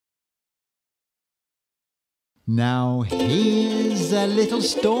Now here's a little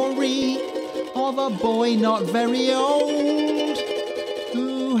story of a boy not very old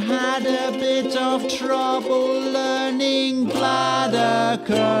who had a bit of trouble learning bladder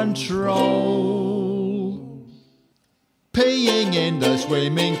control. Peeing in the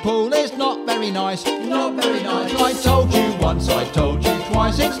swimming pool is not very nice, not very nice. I told you once, I told you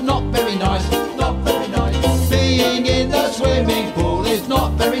twice, it's not very nice, not very nice. Peeing in the swimming pool is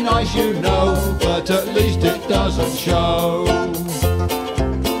not very nice, you know, but at least it doesn't show.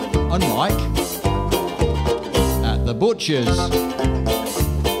 Unlike at the butcher's.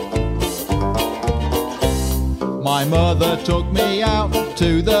 My mother took me out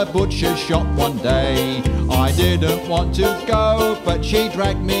to the butcher's shop one day. I didn't want to go, but she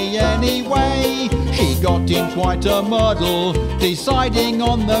dragged me anyway. She got in quite a muddle, deciding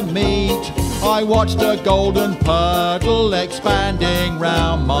on the meat. I watched a golden puddle expanding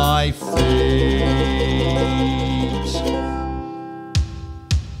round my feet.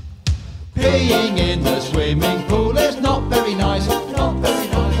 Peeing in the swimming pool is not very nice, not very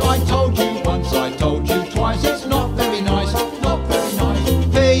nice. I told you once, I told you twice, it's not very nice, not very nice.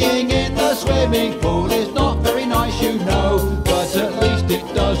 Peeing in the swimming pool is not very nice, you know, but at least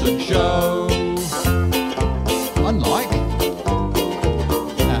it doesn't show. Unlike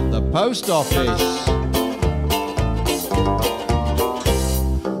at the post office.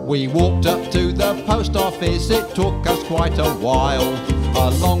 We walked up to the post office, it took us quite a while. A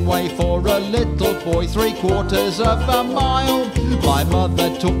long way for a little boy, 3/4 of a mile. My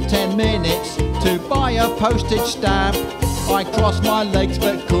mother took 10 minutes to buy a postage stamp. I crossed my legs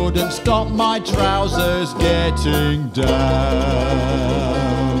but couldn't stop my trousers getting down.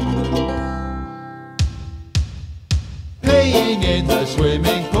 Peeing in the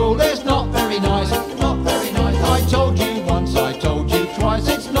swimming pool is not very nice, not very nice. I told you once, I told you twice,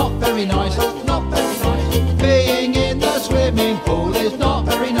 it's not very nice, not very nice. Peeing in the swimming pool is not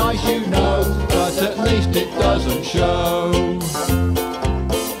very nice, you know, but at least it doesn't show.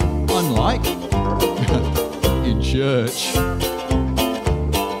 Unlike in church.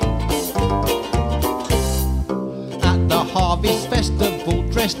 At the Harvest Festival,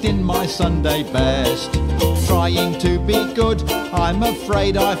 dressed in my Sunday best, trying to be good, I'm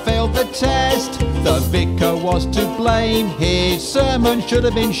afraid I failed the test. The vicar was to blame, his sermon should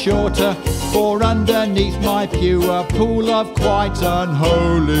have been shorter, for underneath my pew a pool of quite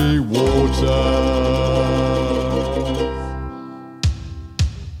unholy water.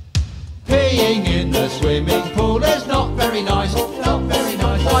 Peeing in the swimming pool is not very nice, not very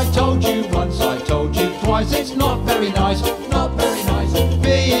nice. I told you once, I told you twice, it's not very nice, not very nice.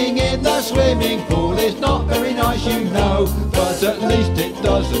 Peeing in the swimming pool is not very nice, you know, but at least it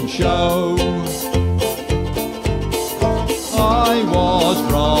doesn't show. I was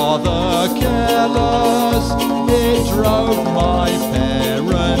rather careless, it drove my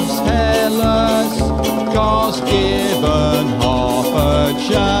parents hairless, 'cause given half a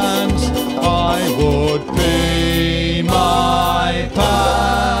chance, I would pee my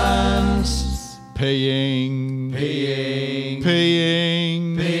pants. Peeing, peeing,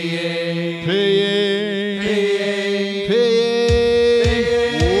 peeing, peeing, peeing, peeing, peeing.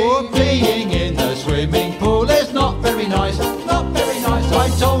 Oh, peeing in the swimming pool is not very nice, not very nice. I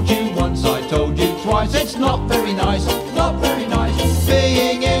told you once, I told you twice, it's not very nice, not very nice.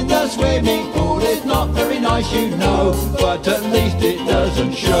 Peeing in the swimming pool is not very nice, you know, but at least it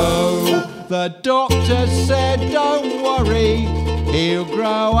doesn't show. The doctor said, don't worry, he'll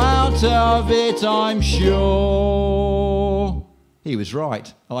grow out of it, I'm sure. He was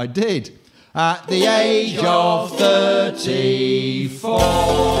right, I did. At the age of 34.